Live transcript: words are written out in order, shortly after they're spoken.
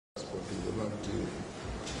passport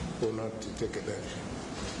will not take a dash.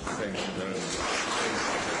 Thank you very much.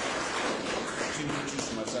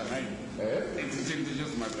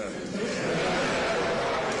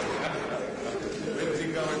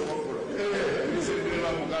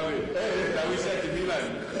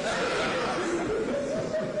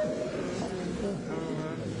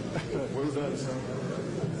 Well done, sir.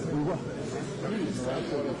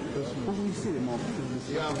 We see them all.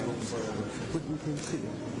 Yeah. But we can see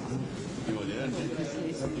them.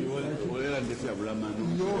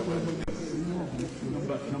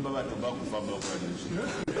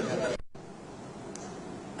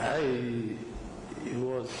 I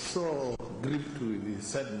was so gripped with the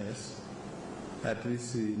sadness at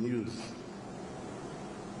this news.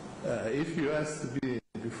 If you asked me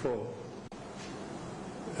before,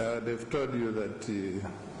 they've told you that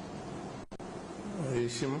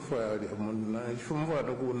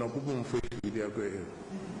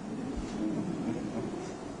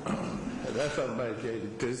that's how much I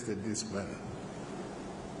detested this man,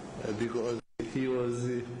 because he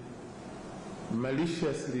was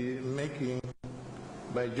maliciously making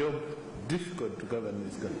my job difficult to govern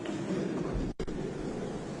this country.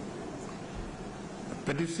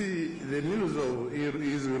 But you see, the news of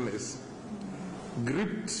his illness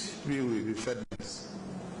gripped me with sadness.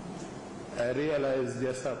 I realized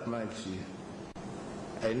just how much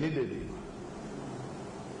I needed him.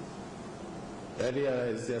 I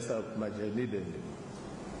realized just how much I needed him.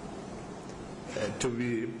 To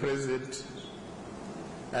be president,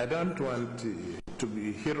 I don't want to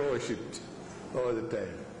be hero-worshipped all the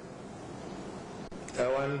time. I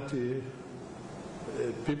want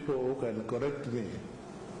people who can correct me,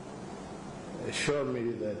 show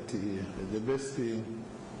me that the best thing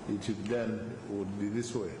it should be done would be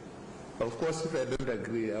this way. Of course, if I don't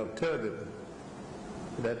agree, I'll tell them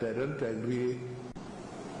that I don't agree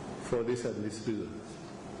for this and this reason.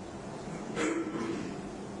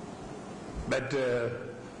 But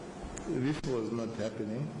this was not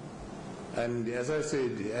happening. And as I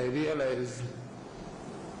said, I realized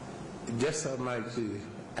just how much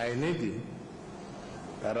I need him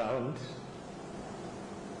around.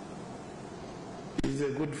 He's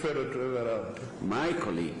a good fellow to have around. My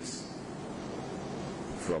colleagues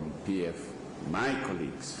from PF, my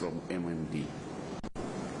colleagues from MMD,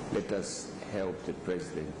 let us help the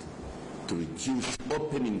president to reduce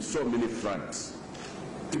opening so many fronts.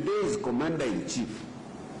 Today is commander-in-chief.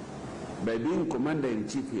 By being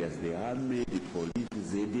commander-in-chief, he has the army, the police,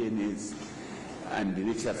 ZDNS, and the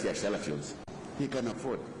nature of he can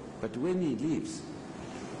afford. But when he leaves,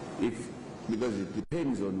 because it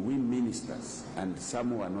depends on we ministers and some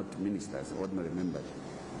who are not ministers, ordinary members,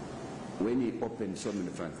 when he opens so many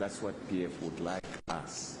fronts, that's what PF would like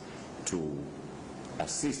us to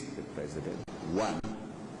assist the president. One,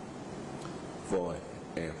 for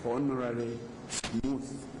a honorary, smooth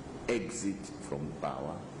exit from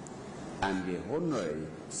power, and a honorary,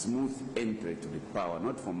 smooth entry to the power,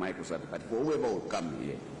 not for Microsoft, but for whoever will come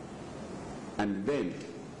here. And then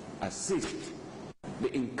assist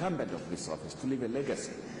the incumbent of this office to leave a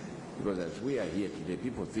legacy. Because as we are here today,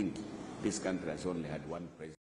 people think this country has only had one president.